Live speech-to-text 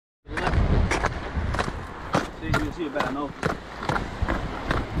See, you can see it better now.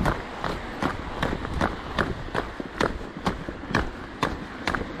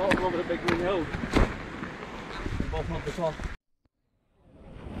 The bottom over the big green hill. The bottom of the top.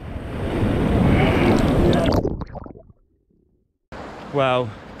 Well,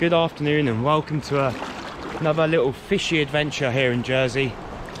 good afternoon and welcome to another little fishy adventure here in Jersey.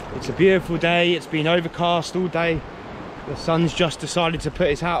 It's a beautiful day, it's been overcast all day. The sun's just decided to put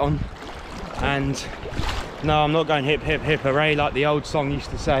his hat on. And no, I'm not going hip hip hip hooray like the old song used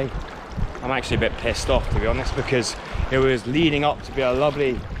to say. I'm actually a bit pissed off, to be honest, because it was leading up to be a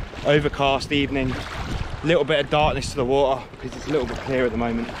lovely overcast evening. A little bit of darkness to the water because it's a little bit clear at the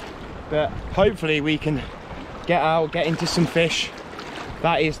moment. But hopefully we can get out, get into some fish.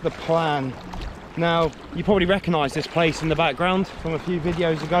 That is the plan. Now, you probably recognise this place in the background from a few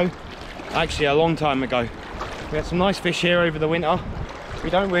videos ago. Actually, a long time ago. We had some nice fish here over the winter.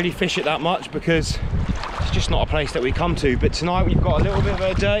 We don't really fish it that much because it's just not a place that we come to. But tonight we've got a little bit of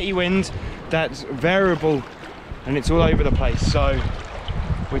a dirty wind that's variable and it's all over the place. So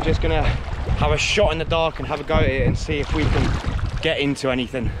we're just gonna have a shot in the dark and have a go at it and see if we can get into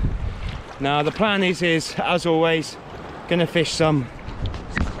anything. Now, the plan is as always, gonna fish some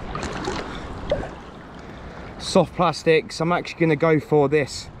soft plastics. I'm actually going to go for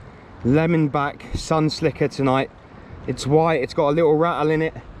this Lemon Sunslicker tonight. It's white, it's got a little rattle in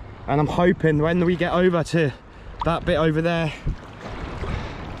it, and I'm hoping when we get over to that bit over there,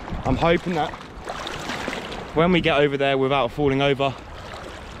 I'm hoping that when we get over there without falling over,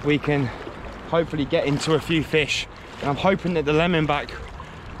 we can hopefully get into a few fish. And I'm hoping that the Lemonback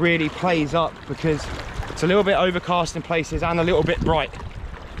really plays up because it's a little bit overcast in places and a little bit bright.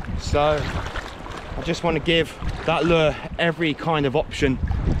 So I just want to give that lure every kind of option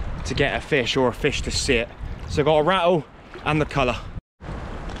to get a fish or a fish to sit. So I've got a rattle and the colour.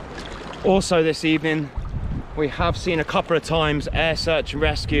 Also this evening, we have seen a couple of times air search and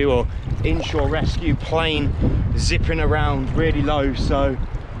rescue or inshore rescue plane zipping around really low. So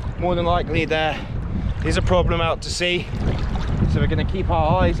more than likely there is a problem out to sea. So we're going to keep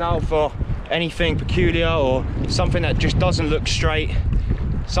our eyes out for anything peculiar or something that just doesn't look straight,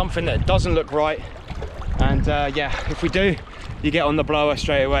 something that doesn't look right. And yeah, if we do, you get on the blower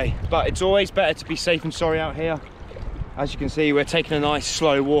straight away. But it's always better to be safe than sorry out here. As you can see, we're taking a nice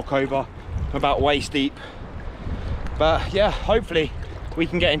slow walk over, about waist deep. But yeah, hopefully we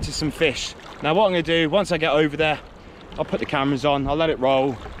can get into some fish. Now what I'm going to do, once I get over there, I'll put the cameras on, I'll let it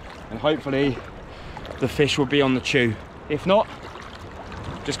roll, and hopefully the fish will be on the chew. If not,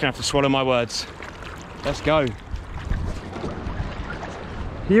 just gonna have to swallow my words. Let's go.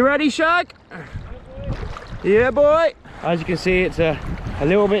 You ready, Shag? Yeah, boy. As you can see, it's a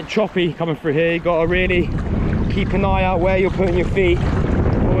little bit choppy coming through here. You've got to really keep an eye out where you're putting your feet.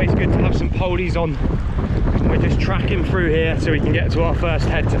 Always good to have some polies on. We're just tracking through here so we can get to our first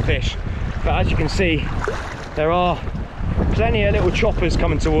head to fish. But as you can see, there are plenty of little choppers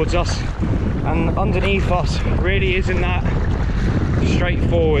coming towards us, and underneath us really isn't that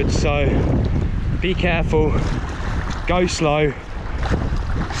straightforward. So be careful, go slow.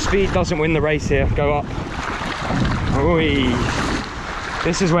 Speed doesn't win the race here. Go up. Oi.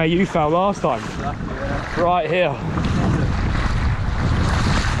 This is where you fell last time. Right here.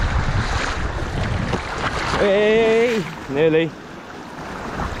 Hey, nearly.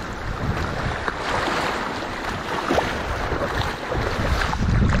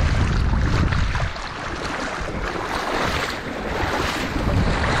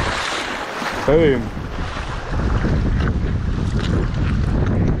 Boom.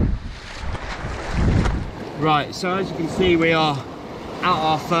 Right, so as you can see, we are at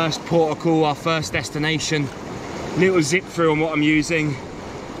our first port of call, our first destination. Little zip through on what I'm using.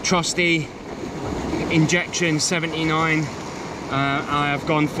 Trusty injection 79. I have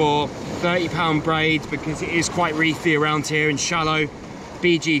gone for 30-pound braid because it is quite reefy around here and shallow.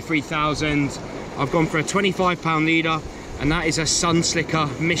 BG 3000. I've gone for a 25-pound leader, and that is a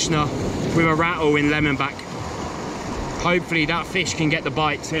Sunslicker Mishna with a rattle in Lemonback. Hopefully that fish can get the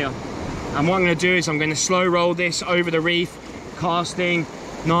bites here. And what I'm going to do is I'm going to slow roll this over the reef, casting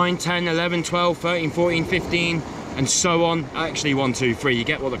 9, 10, 11, 12, 13, 14, 15, and so on. Actually 1, 2, 3, you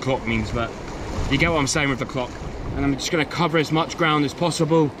get what the clock means, but you get what I'm saying with the clock. And I'm just going to cover as much ground as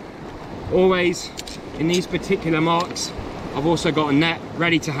possible. Always, in these particular marks, I've also got a net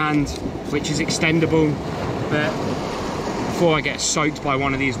ready to hand, which is extendable. But before I get soaked by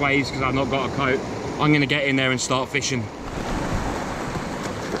one of these waves, because I've not got a coat, I'm going to get in there and start fishing.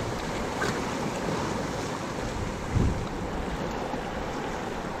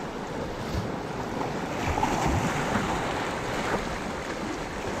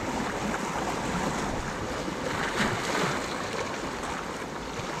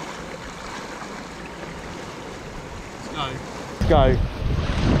 go.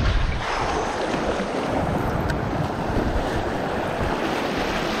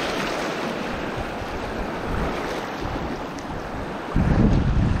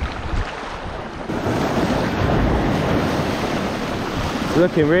 It's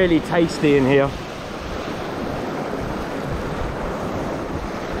looking really tasty in here.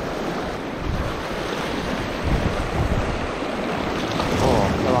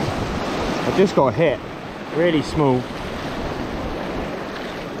 I just got hit, really small.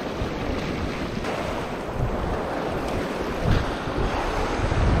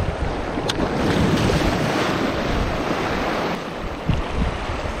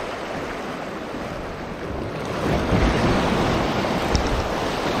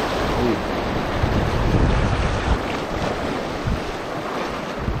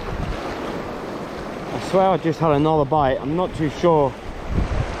 I swear I just had another bite. I'm not too sure.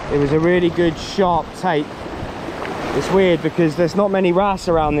 It was a really good sharp take. It's weird because there's not many wrasse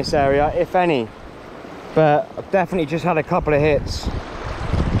around this area, if any. But I've definitely just had a couple of hits.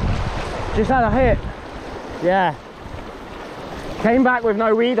 Just had a hit. Yeah. Came back with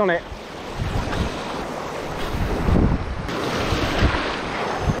no weed on it.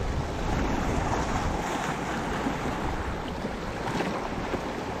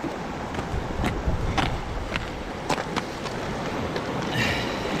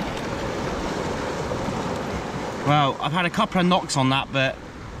 Well, I've had a couple of knocks on that, but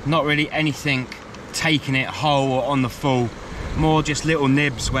not really anything taking it whole or on the full. More just little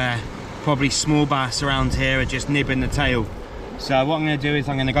nibs where probably small bass around here are just nibbing the tail. So what I'm going to do is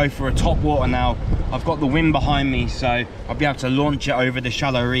I'm going to go for a top water now. I've got the wind behind me, so I'll be able to launch it over the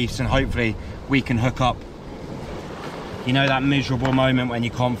shallow reefs and hopefully we can hook up. You know that miserable moment when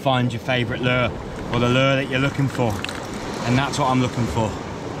you can't find your favourite lure or the lure that you're looking for, and that's what I'm looking for.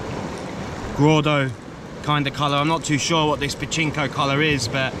 Grotto kind of colour. I'm not too sure what this pachinko colour is,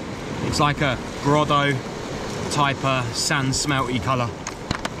 but it's like a grotto type of sand smelty colour,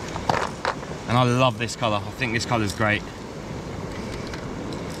 and I love this colour. I think this colour's great.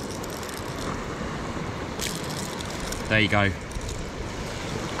 There you go.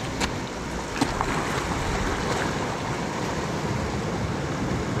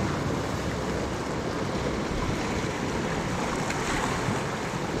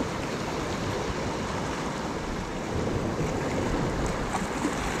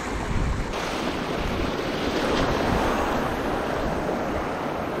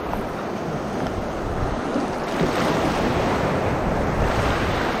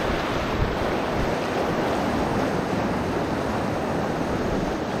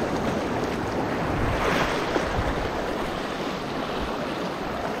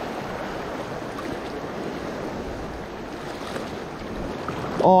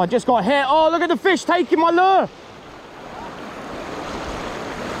 Oh, I just got hit. Oh, look at the fish taking my lure.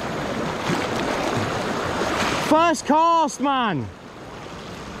 First cast, man.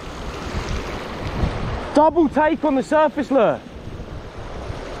 Double take on the surface lure.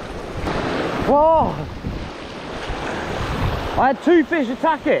 Whoa. I had two fish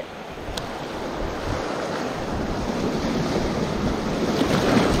attack it.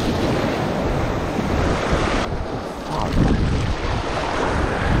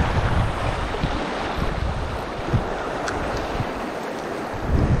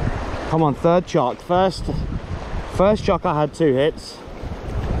 Come on, third chuck. First chuck I had two hits,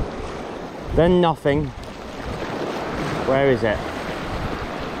 then nothing. Where is it?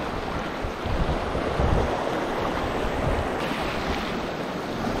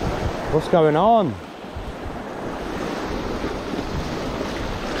 What's going on?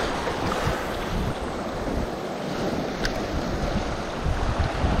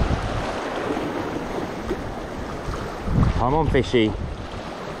 Come on, fishy.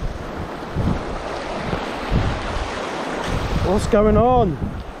 What's going on?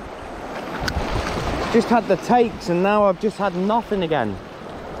 Just had the takes and now I've just had nothing again.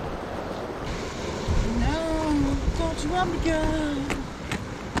 No, don't you want me to go?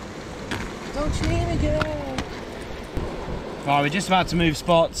 Don't you need me to go? Right, we're just about to move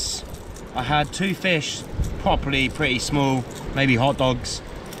spots. I had two fish, properly pretty small, maybe hot dogs.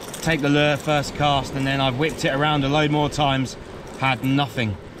 Take the lure first cast, and then I've whipped it around a load more times, had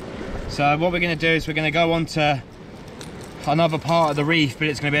nothing. So what we're going to do is we're going to go on to another part of the reef, but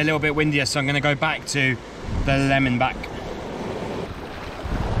it's going to be a little bit windier, so I'm going to go back to the lemon back.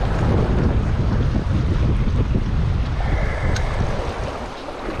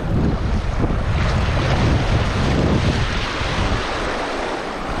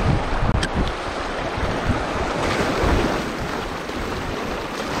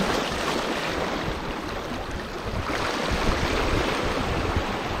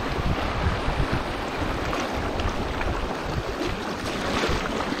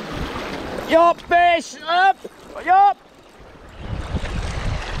 Yup, fish! Up! Yup!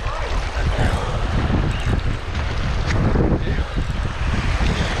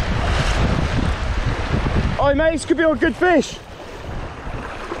 Oh mate, this could be a good fish.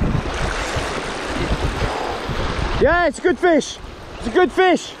 Yeah, it's a good fish. It's a good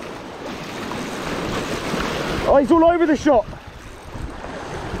fish. Oh, he's all over the shot.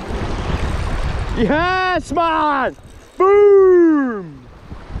 Yes, man! Boom!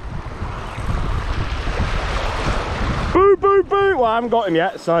 Boom, boom, boom! Well, I haven't got him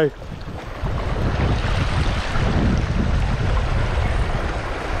yet, so...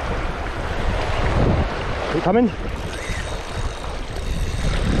 You coming?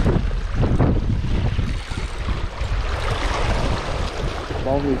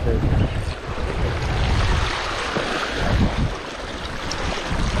 Lovely fish.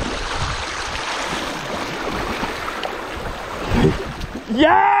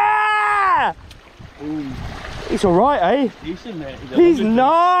 Yeah! Ooh. He's alright, eh? Decent, mate. He's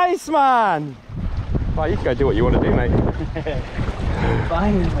nice, man! Right, you can go do what you want to do, mate.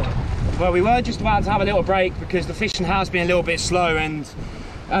 Fine, mate. Well, we were just about to have a little break because the fishing has been a little bit slow, and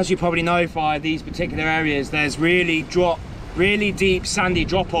as you probably know, by these particular areas there's really deep sandy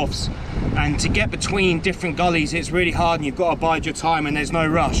drop-offs, and to get between different gullies it's really hard, and you've got to bide your time and there's no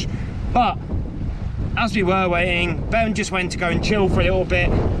rush. But as we were waiting, Ben just went to go and chill for a little bit,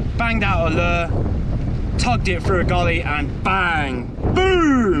 banged out a lure, tugged it through a gully, and bang,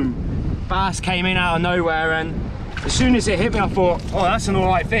 boom, bass came in out of nowhere. And as soon as it hit me, I thought, oh, that's an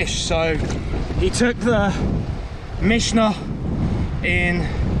alright fish. So he took the Mishna in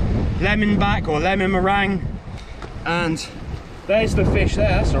lemon lemon meringue, and there's the fish there.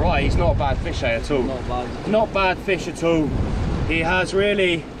 That's alright, he's not a bad fish at all. Not bad. Not bad fish at all. He has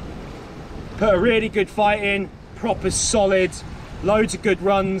really put a really good fight in, proper solid, loads of good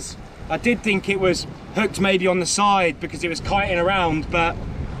runs. I did think it was hooked maybe on the side because it was kiting around, but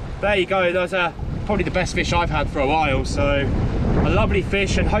there you go. That's probably the best fish I've had for a while. So a lovely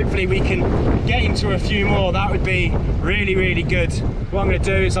fish, and hopefully we can get into a few more. That would be really, really good. What I'm going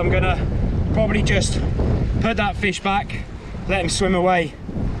to do is I'm going to probably just put that fish back, let him swim away.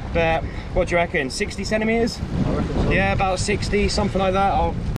 But what do you reckon, 60 centimeters? I reckon so. Yeah, about 60, something like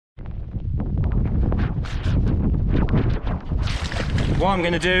that. What I'm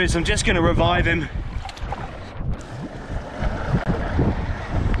going to do is I'm just going to revive him.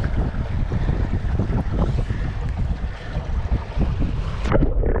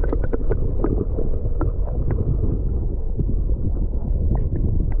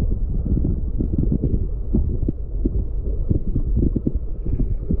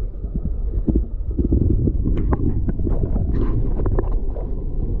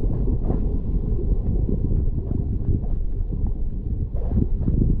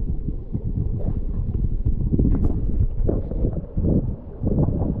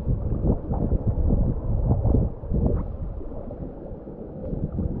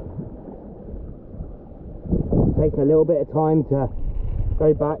 Taking a little bit of time to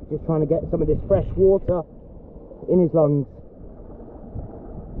go back, just trying to get some of this fresh water in his lungs.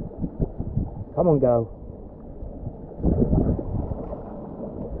 Come on, girl.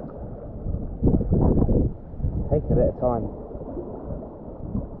 Takes a bit of time.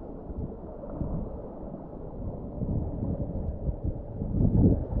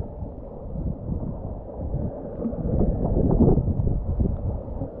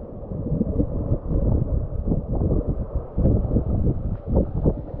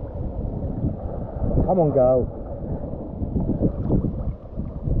 Come on, girl.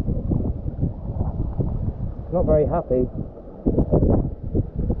 Not very happy.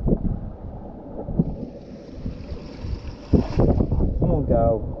 Come on,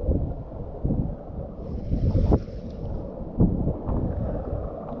 girl.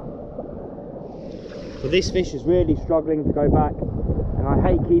 So this fish is really struggling to go back, and I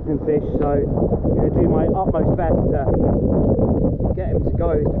hate keeping fish, so I'm going to do my utmost best to get him to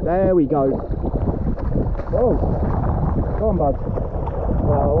go. There we go. Oh, go on, bud.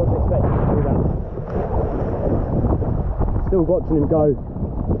 Well, I wasn't expecting to do that. Still watching him go.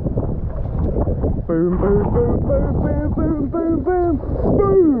 Boom, boom, boom, boom, boom, boom, boom, boom,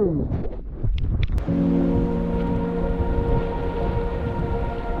 boom.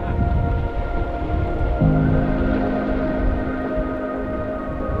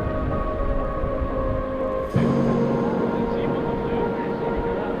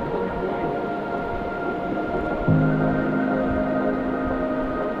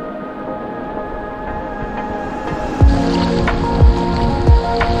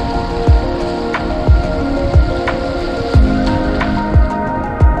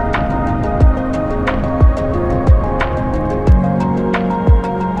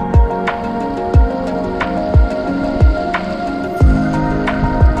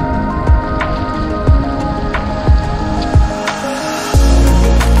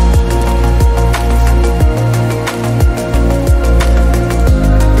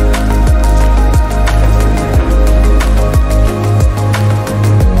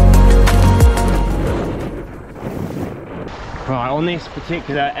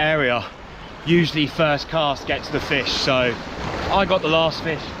 particular area, usually first cast gets the fish. So I got the last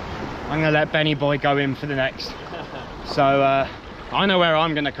fish. I'm gonna let Benny boy go in for the next. So I know where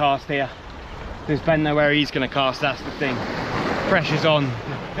I'm gonna cast here. Does Ben know where he's gonna cast? That's the thing. Pressure's on.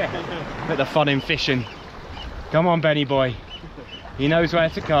 Bit of fun in fishing. Come on, Benny boy. He knows where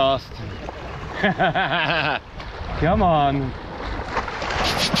to cast. Come on.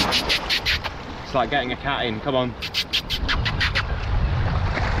 It's like getting a cat in. Come on.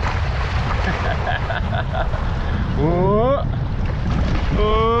 Ooh.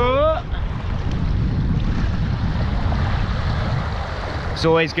 Ooh. It's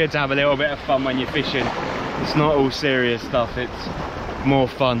always good to have a little bit of fun when you're fishing. It's not all serious stuff, it's more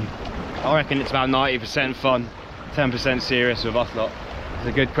fun. I reckon it's about 90% fun, 10% serious with us lot. It's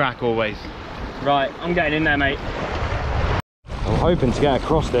a good crack always. Right, I'm getting in there, mate. I'm hoping to get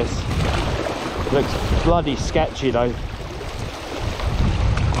across this. It looks bloody sketchy though.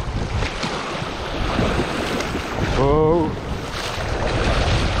 Oh.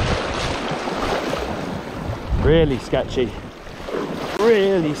 Really sketchy.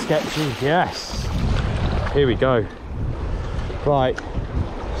 Really sketchy, yes. Here we go. Right,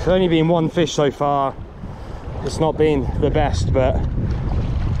 it's only been one fish so far. It's not been the best, but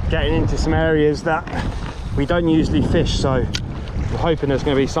getting into some areas that we don't usually fish, so I'm hoping there's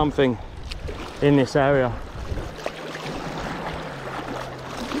going to be something in this area.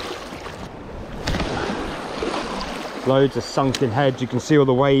 Loads of sunken heads, you can see all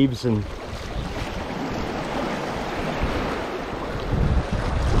the waves and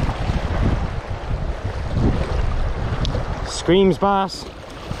screams bass,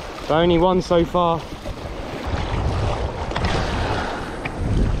 only one so far.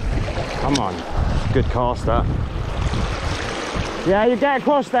 Come on, good cast that. Yeah, you get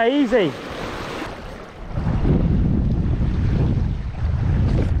across there easy.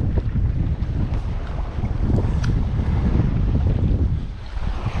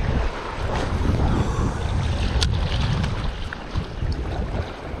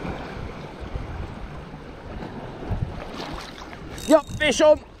 Yup, fish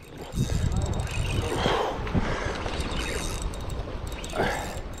on.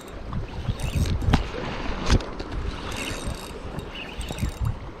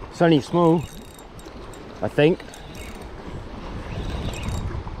 It's only small, I think.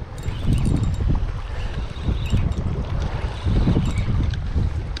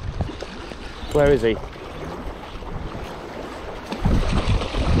 Where is he?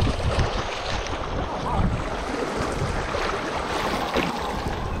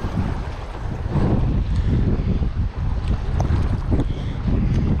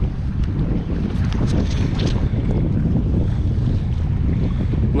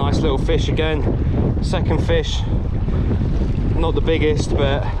 Nice little fish again, second fish, not the biggest,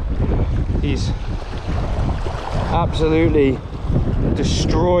 but he's absolutely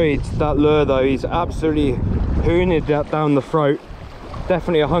destroyed that lure though. He's absolutely hooned that down the throat.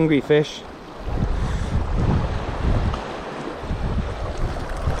 Definitely a hungry fish.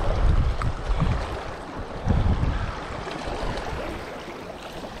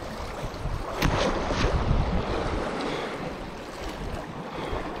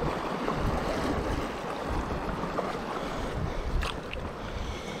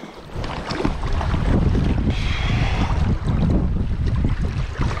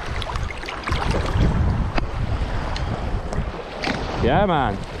 Yeah,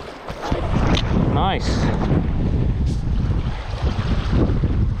 man. Nice.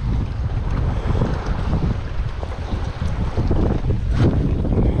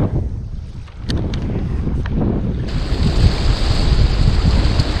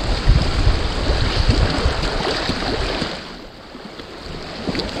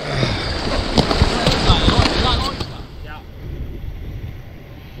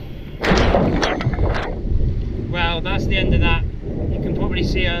 Well, that's the end of that. Probably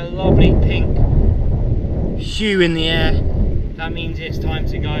see a lovely pink hue in the air. That means it's time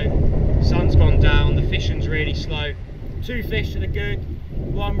to go. Sun's gone down, the fishing's really slow. Two fish that are good,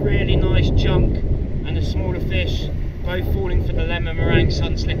 one really nice chunk and a smaller fish, both falling for the Lemon Meringue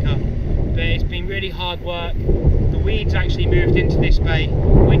Sunslicker. But it's been really hard work. The weeds actually moved into this bay,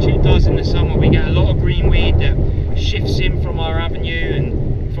 which it does in the summer. We get a lot of green weed that shifts in from our avenue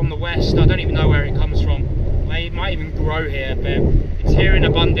and from the west. I don't even know where it comes from. It might even grow here, but it's here in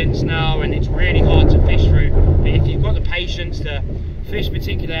abundance now and it's really hard to fish through. But if you've got the patience to fish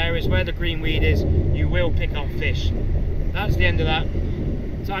particular areas where the green weed is, you will pick up fish. That's the end of that.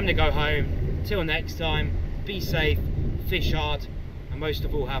 Time to go home. Till next time, be safe, fish hard, and most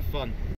of all, have fun.